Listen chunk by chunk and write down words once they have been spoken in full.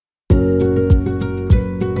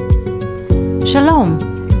Shalom,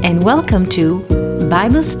 and welcome to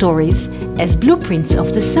Bible Stories as Blueprints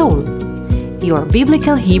of the Soul, your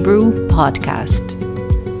Biblical Hebrew podcast.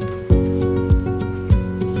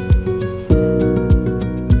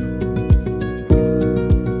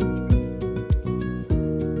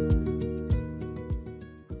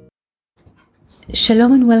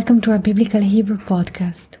 Shalom and welcome to our Biblical Hebrew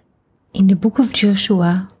podcast. In the book of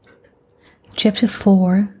Joshua, chapter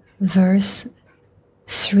 4, verse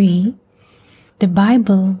 3, the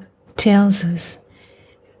Bible tells us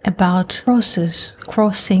about Moses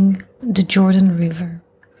crossing the Jordan River.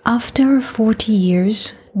 After 40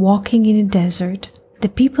 years walking in the desert, the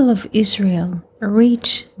people of Israel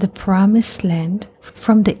reached the promised land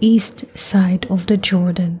from the east side of the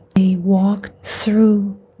Jordan. They walked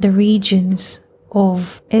through the regions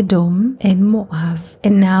of Edom and Moab,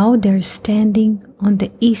 and now they're standing on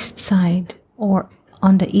the east side or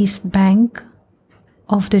on the east bank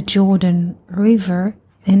of the Jordan River,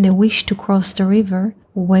 and they wish to cross the river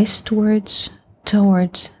westwards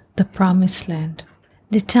towards the promised land.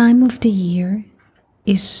 The time of the year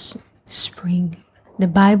is spring. The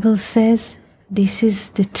Bible says this is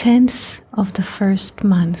the 10th of the first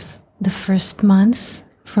month. The first month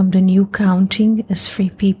from the new counting as free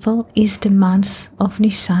people is the month of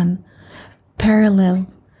Nisan, parallel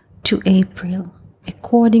to April.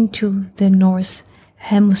 According to the North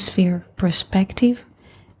Hemisphere perspective,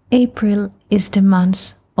 April is the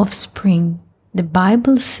month of spring. The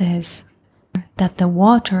Bible says that the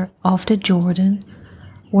water of the Jordan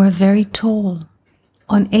were very tall.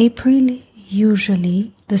 On April,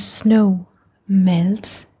 usually the snow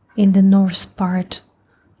melts in the north part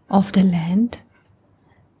of the land,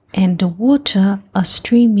 and the water are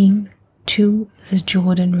streaming to the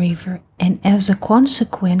Jordan River, and as a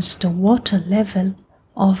consequence the water level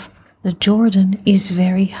of the Jordan is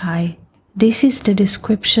very high. This is the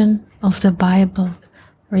description of the Bible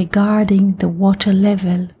regarding the water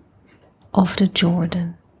level of the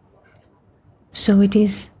Jordan. So it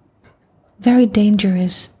is very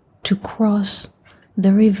dangerous to cross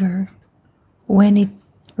the river when it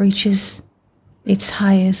reaches its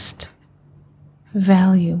highest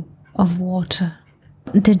value of water.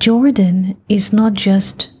 The Jordan is not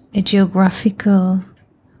just a geographical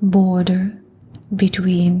border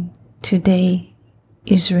between today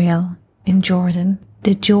Israel and Jordan.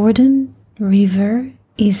 The Jordan River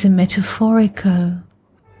is a metaphorical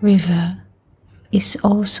river. It's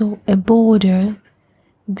also a border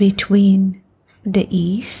between the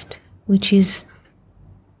east, which is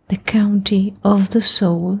the county of the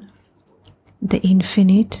soul, the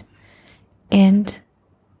infinite, and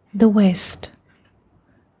the west,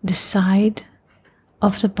 the side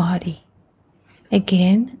of the body.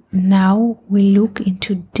 Again, now we look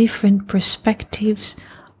into different perspectives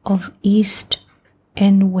of east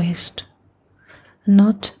and west,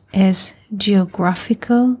 not as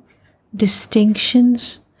geographical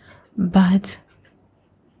distinctions, but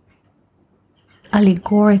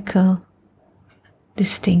allegorical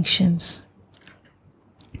distinctions.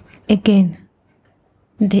 Again,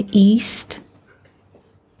 the east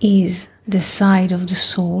is the side of the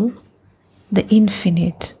soul, the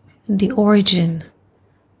infinite, the origin,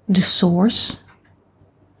 the source.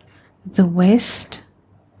 The west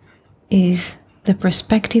is the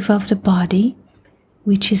perspective of the body,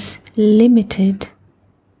 which is limited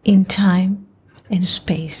in time and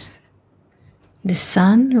space. The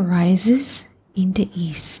sun rises in the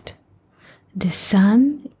east. The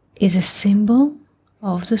sun is a symbol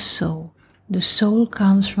of the soul. The soul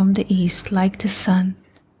comes from the east like the sun,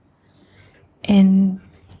 and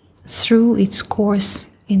through its course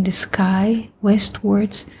in the sky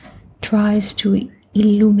westwards tries to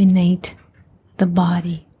illuminate the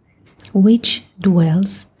body, which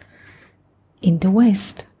dwells in the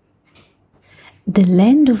west. The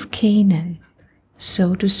land of Canaan,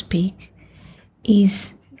 so to speak,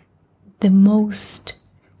 is the most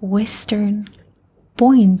western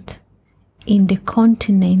point in the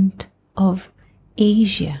continent of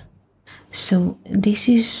Asia. So this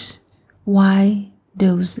is why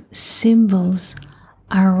those symbols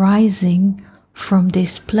are rising from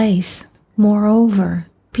this place. Moreover,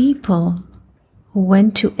 people who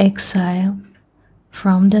went to exile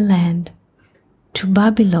from the land to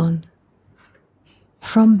Babylon.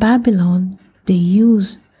 From Babylon, they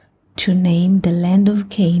used to name the land of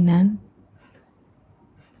Canaan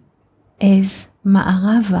as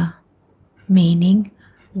Ma'arava, meaning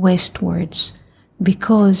westwards,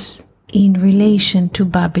 because in relation to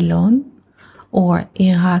Babylon, or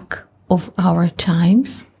Iraq of our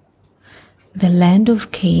times, the land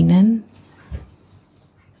of Canaan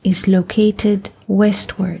is located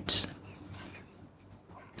westwards.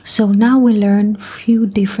 So now we learn few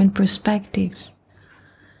different perspectives.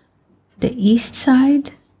 The east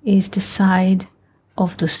side is the side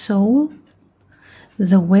of the soul.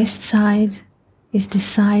 The west side is the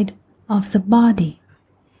side of the body.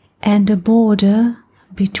 And the border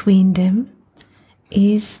between them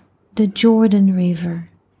is the Jordan River.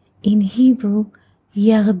 In Hebrew,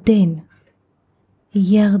 Yarden.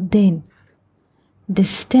 Yarden. The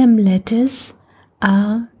stem letters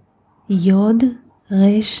are Yod,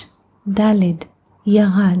 Resh, Daled,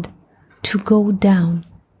 Yarad, to go down,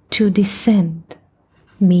 to descend,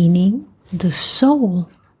 meaning the soul,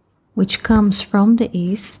 which comes from the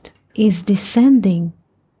east, is descending,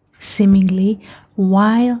 seemingly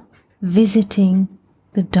while visiting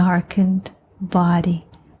the darkened body,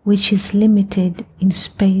 which is limited in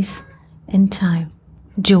space and time.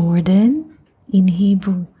 Jordan, in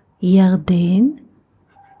Hebrew, Yarden,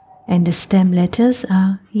 and the stem letters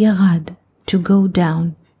are Yarad, to go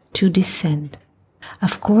down, to descend.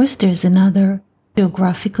 Of course, there's another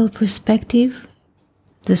geographical perspective.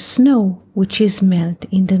 The snow, which is melt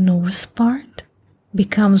in the north part,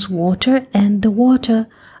 becomes water, and the water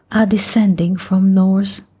are descending from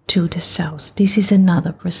north to the south. This is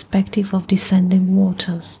another perspective of descending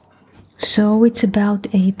waters. So it's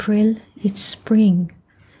about April, it's spring.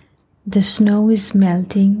 The snow is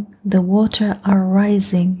melting, the water are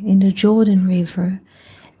rising in the Jordan River.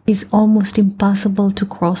 It's almost impossible to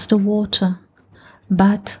cross the water.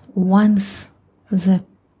 But once the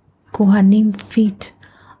Kohanim feet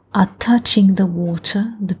are touching the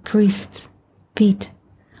water, the priest's feet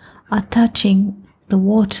are touching the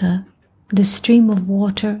water, the stream of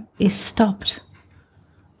water is stopped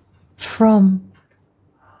from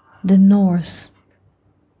the north.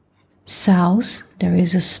 South, there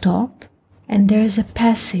is a stop, and there is a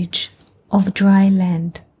passage of dry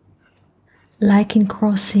land. Like in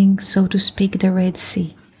crossing, so to speak, the Red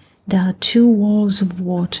Sea, there are two walls of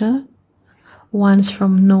water, one's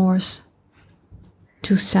from north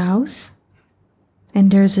to south,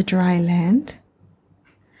 and there's a dry land,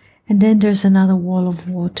 and then there's another wall of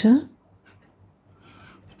water,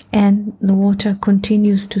 and the water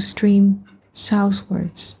continues to stream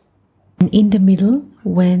southwards. And in the middle,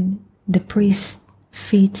 when the priest's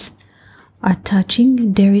feet are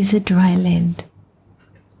touching, there is a dry land.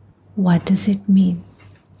 What does it mean?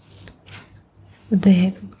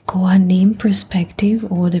 The Kohanim perspective,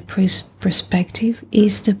 or the priest perspective,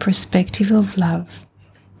 is the perspective of love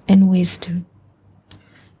and wisdom.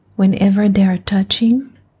 Whenever they are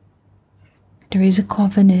touching, there is a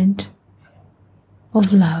covenant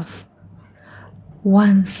of love.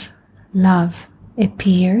 Once love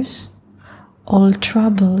appears, all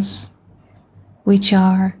troubles which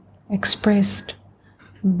are expressed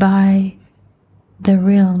by the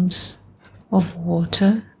realms of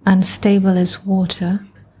water, unstable as water,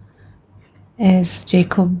 as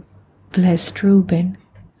Jacob blessed Reuben,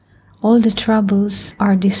 all the troubles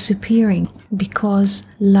are disappearing because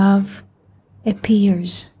love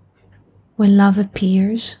appears. When love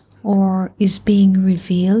appears or is being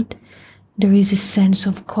revealed, there is a sense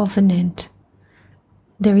of covenant.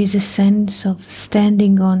 There is a sense of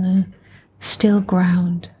standing on a still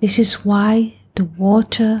ground. This is why the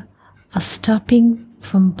water are stopping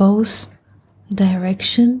from both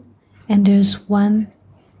directions, and there's one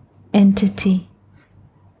entity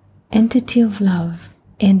of love.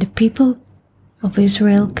 And the people of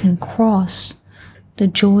Israel can cross the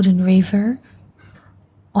Jordan River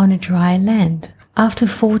on a dry land. After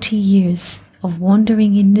 40 years of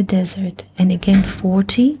wandering in the desert, and again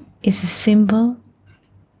 40 is a symbol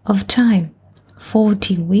of time.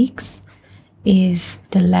 40 weeks is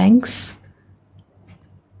the length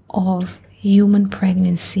of human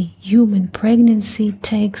pregnancy. Human pregnancy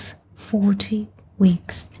takes 40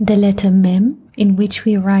 weeks. The letter Mem, in which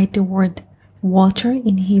we write the word water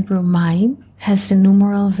in Hebrew Mayim, has the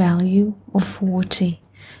numeral value of 40.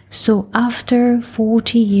 So after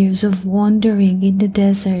 40 years of wandering in the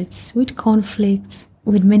deserts with conflicts,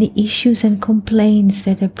 with many issues and complaints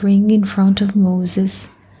that they bring in front of Moses,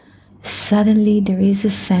 suddenly there is a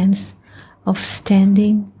sense of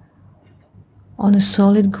standing on a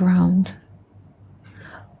solid ground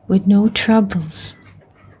with no troubles,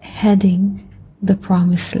 heading the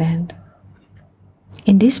promised land.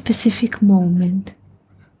 In this specific moment,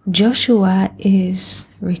 Joshua is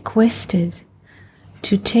requested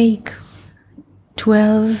to take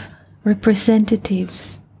 12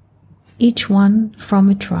 representatives, each one from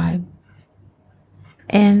a tribe.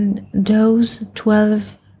 And those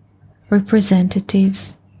 12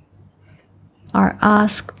 representatives are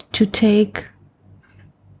asked to take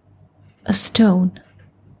a stone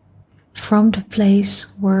from the place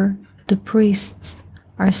where the priests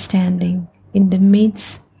are standing in the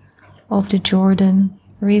midst of the Jordan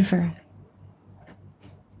River.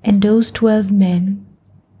 And those 12 men,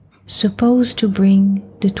 supposed to bring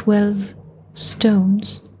the 12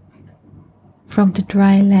 stones from the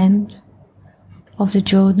dry land of the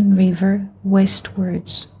Jordan River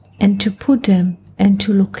westwards, and to put them and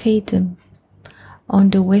to locate them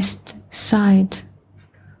on the west side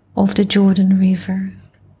of the Jordan River.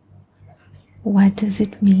 What does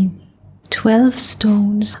it mean? 12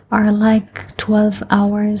 stones are like 12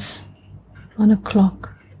 hours on a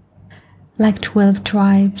clock, like 12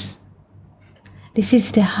 tribes. This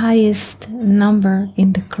is the highest number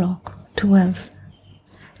in the clock, 12,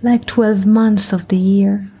 like 12 months of the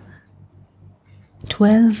year.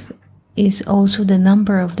 12 is also the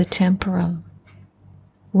number of the temporal.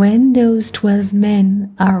 When those 12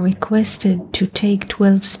 men are requested to take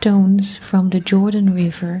 12 stones from the Jordan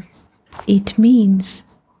River, it means,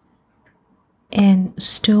 and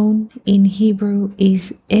stone in Hebrew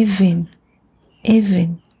is even.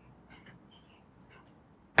 Even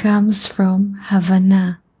comes from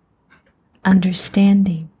Havana,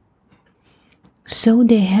 understanding. So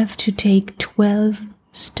they have to take 12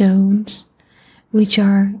 stones, which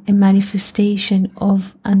are a manifestation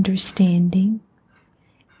of understanding,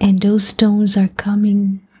 and those stones are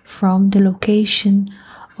coming from the location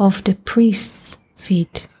of the priest's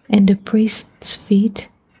feet, and the priest's feet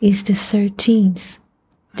is the 13th,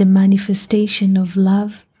 the manifestation of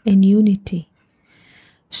love and unity.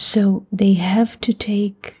 So they have to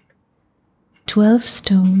take 12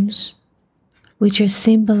 stones, which are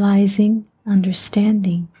symbolizing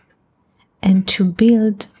understanding, and to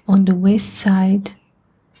build on the west side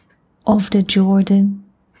of the Jordan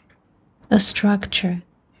a structure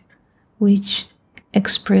which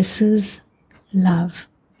expresses love.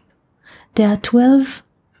 There are 12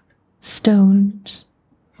 stones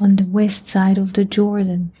on the west side of the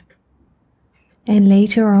Jordan, and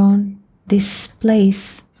later on this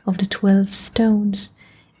place of the 12 stones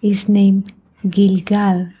is named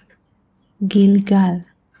Gilgal. Gilgal,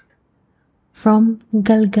 from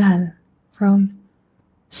Galgal, from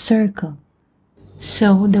circle.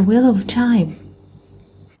 So the wheel of time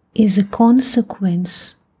is a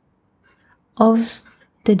consequence of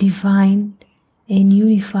the divine and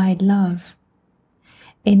unified love.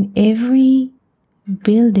 And every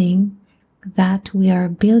building that we are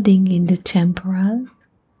building in the temporal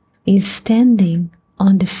is standing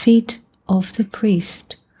on the feet of the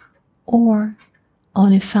priest, or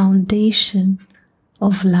on a foundation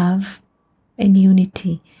of love and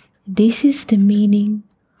unity. This is the meaning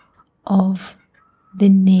of the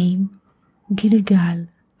name Gilgal,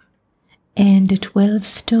 and the 12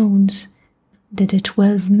 stones that the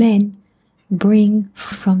 12 men bring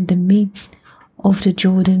from the midst of the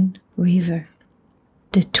Jordan River.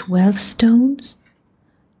 The 12 stones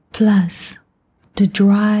plus the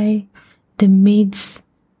midst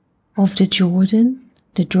of the Jordan,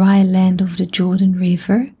 the dry land of the Jordan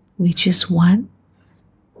River, which is 1,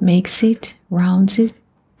 rounds it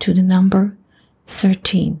to the number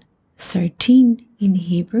 13. 13 in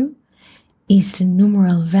Hebrew is the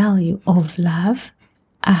numeral value of love,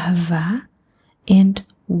 ahava, and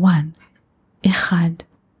 1, echad.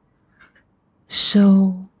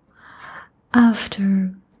 So,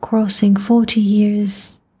 after crossing 40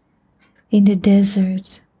 years in the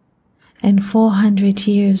desert and 400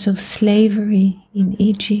 years of slavery in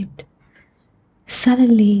Egypt,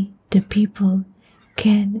 suddenly the people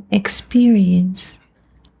can experience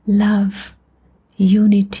love,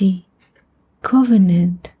 unity,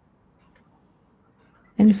 covenant,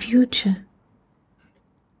 and future.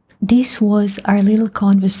 This was our little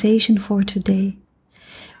conversation for today.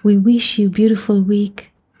 We wish you a beautiful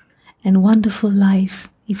week and wonderful life.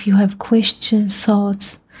 If you have questions,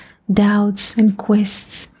 thoughts, doubts, and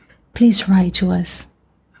quests, please write to us.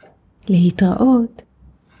 להתראות.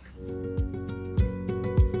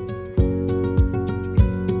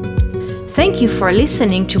 Thank you for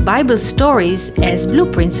listening to Bible Stories as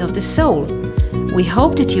Blueprints of the Soul. We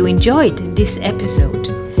hope that you enjoyed this episode.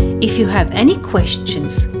 If you have any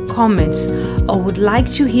questions, comments, or would like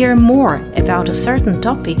to hear more about a certain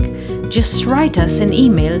topic, just write us an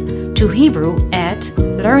email to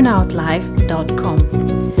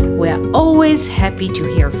hebrew@learnoutlive.com. We are always happy to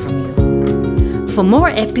hear from you. For more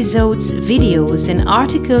episodes, videos, and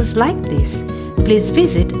articles like this, please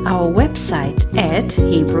visit our website at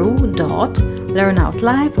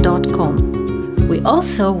hebrew.learnoutlive.com. We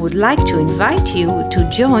also would like to invite you to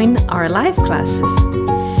join our live classes.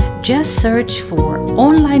 Just search for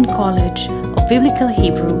Online College of Biblical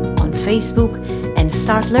Hebrew on Facebook and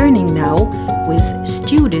start learning now with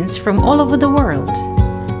students from all over the world.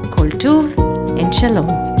 Kol Tuv and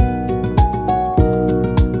Shalom.